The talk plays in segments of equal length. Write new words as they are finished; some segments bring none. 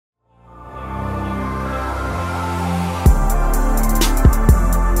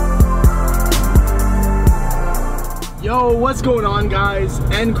Yo, what's going on, guys?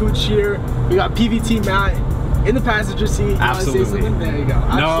 nKuch here. We got PVT Matt in the passenger seat. Absolutely. There you go.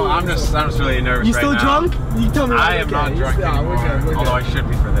 No, I'm just really nervous. You still drunk? You tell me. I am not drunk anymore. We're good. Although I should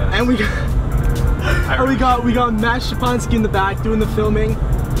be for this. And we got Matt Sczcepanski in the back doing the filming,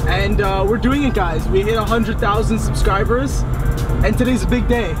 and we're doing it, guys. We hit 100,000 subscribers, and today's a big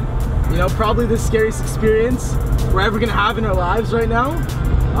day. You know, probably the scariest experience we're ever gonna have in our lives right now.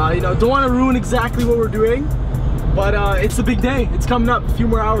 You know, don't want to ruin exactly what we're doing, but it's a big day. It's coming up, a few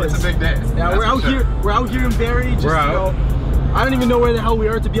more hours. It's a big day. Yeah, we're out here. We're out here in Barrie. Just, we're out. You know, I don't even know where the hell we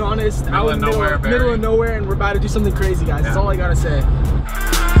are, to be honest. Middle of nowhere, and we're about to do something crazy, guys. Yeah. That's all I gotta say.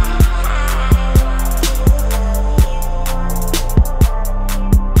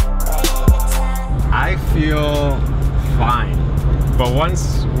 I feel fine, but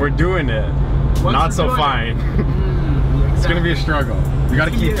once we're doing it, not so fine. It's gonna be a struggle. We gotta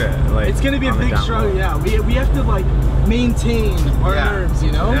keep it. Like, it's gonna be a big struggle. Yeah, we have to like maintain our nerves,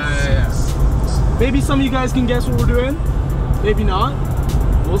 you know. Yeah. Maybe some of you guys can guess what we're doing. Maybe not.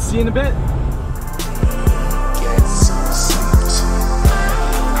 We'll see in a bit.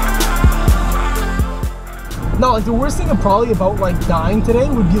 No, like the worst thing probably about like dying today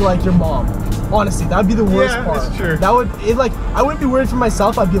would be like your mom. Honestly, that'd be the worst part. That's true. That would, I wouldn't be worried for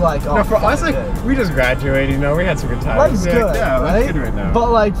myself. I'd be like, oh. No, for us, like, we just graduated, you know, we had some good times. Life's good, yeah, right? Life's good right now.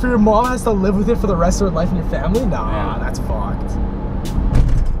 But like, for your mom has to live with it for the rest of her life and your family? Nah, that's fucked.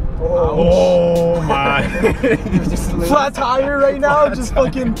 Oh my. Flat tire right now, just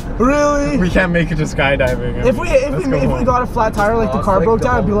fucking, really? We can't make it to skydiving. If we got a flat tire, like the car broke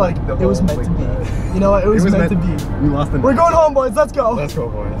down, I'd be like, it was meant to be. You know what, it was meant to be. We lost the We're going home, boys, let's go. Let's go,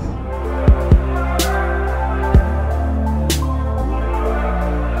 boys.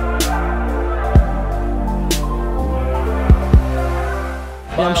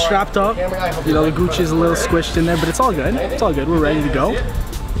 Yeah, I'm strapped up. You know, the Gucci is a little squished in there, but it's all good. It's all good. We're ready to go.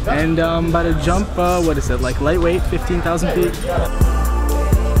 And I'm about to jump, what is it, like lightweight, 15,000 feet?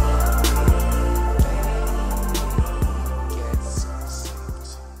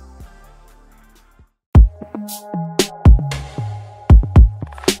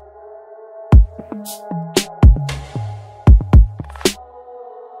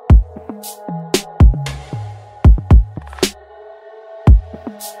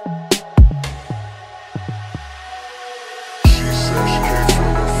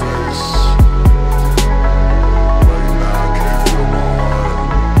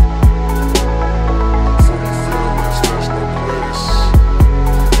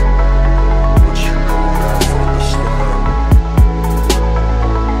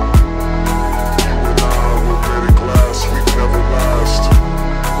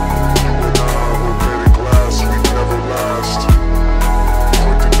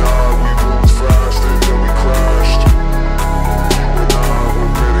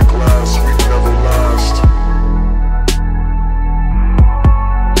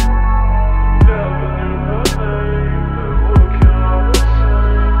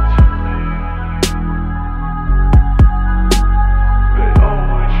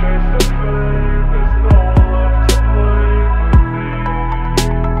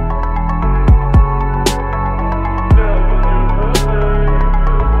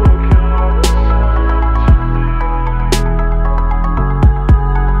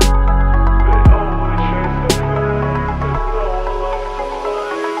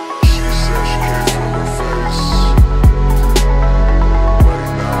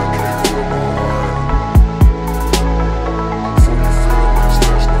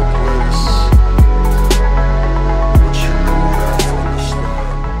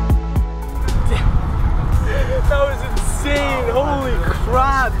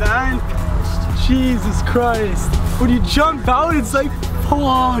 Jesus Christ. When you jump out, it's like,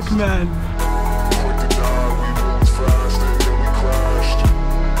 fuck, man.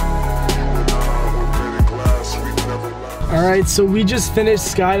 Alright, so we just finished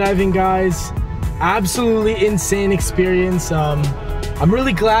skydiving, guys. Absolutely insane experience. I'm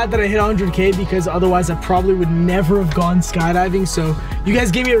really glad that I hit 100K because otherwise I probably would never have gone skydiving. So you guys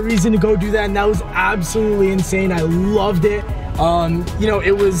gave me a reason to go do that, and that was absolutely insane. I loved it. You know,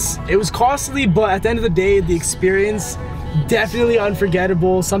 it was costly, but at the end of the day, the experience definitely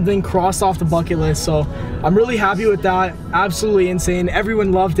unforgettable, something crossed off the bucket list. So I'm really happy with that. Absolutely insane.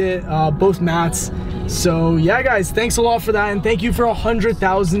 Everyone loved it, both Matts. So yeah, guys, thanks a lot for that, and thank you for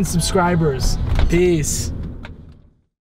 100,000 subscribers. Peace.